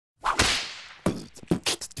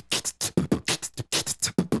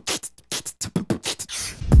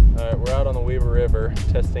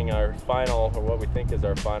water, testing our final, or what we think is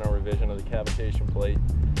our final revision of the cavitation plate,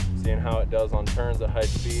 seeing how it does on turns at high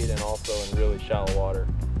speed and also in really shallow water.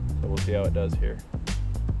 So we'll see how it does here.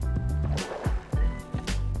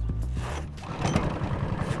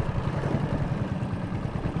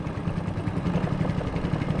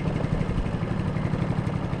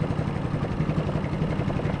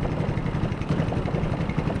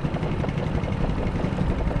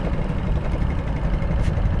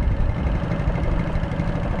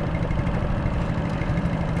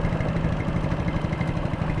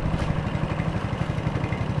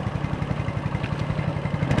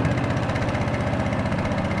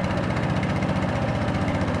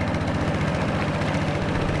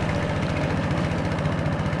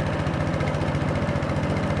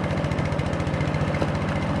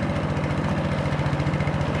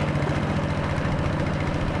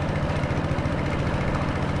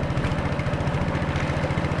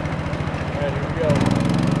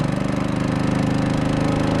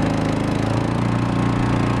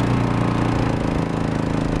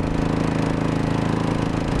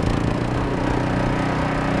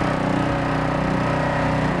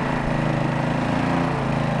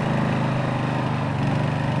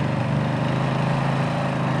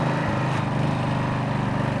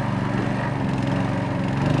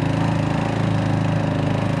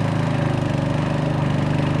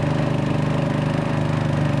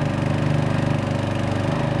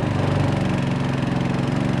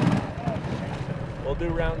 Do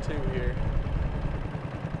round 2 here.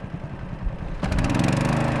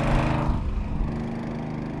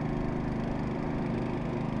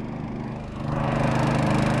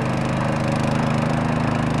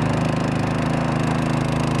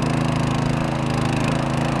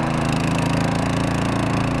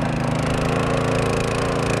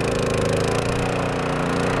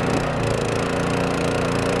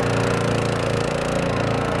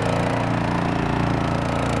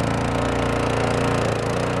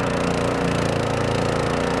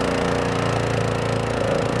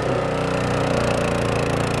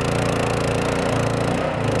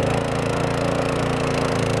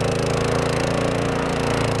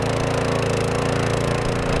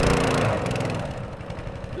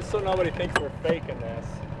 So nobody thinks we're faking this.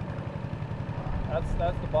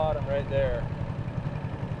 That's the bottom right there.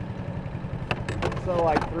 So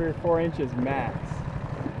like 3 or 4 inches max.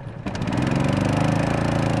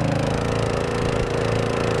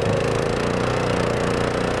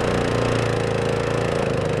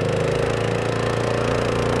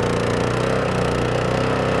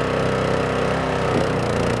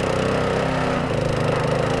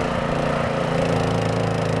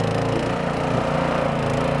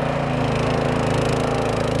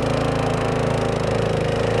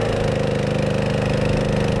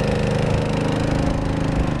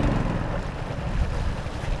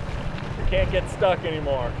 Can't get stuck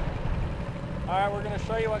anymore. All right, we're going to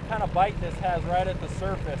show you what kind of bite this has right at the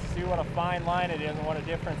surface. See what a fine line it is and what a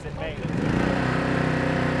difference it makes.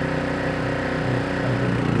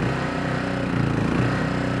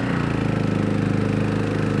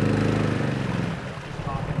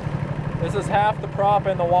 This is half the prop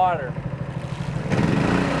in the water.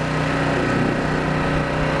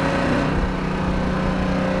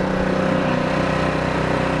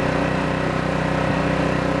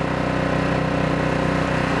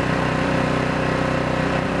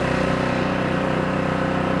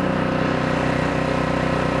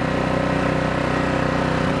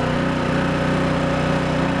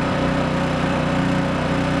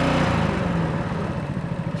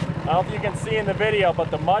 I don't know if you can see in the video,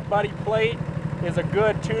 but the Mud Buddy plate is a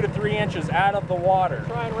good 2 to 3 inches out of the water.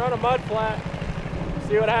 Try and run a mud flat,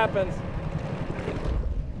 see what happens.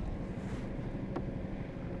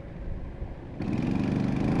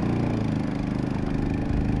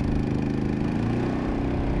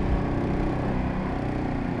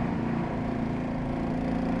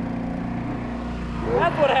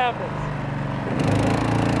 That's what happens.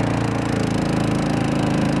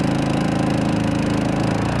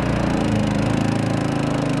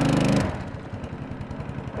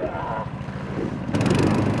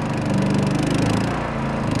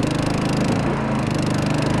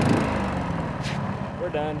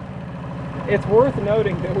 Done. It's worth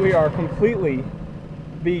noting that we are completely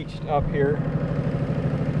beached up here.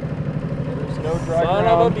 There's no dry Son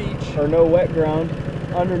ground of a beach. or no wet ground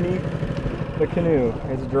underneath the canoe.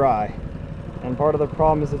 It's dry, and part of the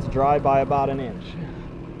problem is it's dry by about an inch.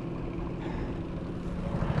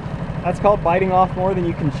 That's called biting off more than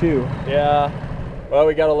you can chew. Yeah, well,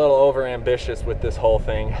 we got a little over ambitious with this whole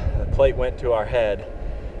thing. The plate went to our head.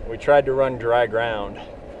 We tried to run dry ground,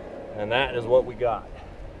 and that is what we got.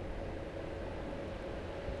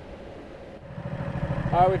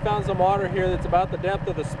 All right, we found some water here that's about the depth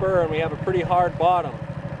of the spur, and we have a pretty hard bottom.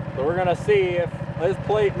 So we're gonna see if this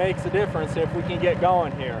plate makes a difference, if we can get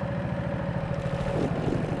going here.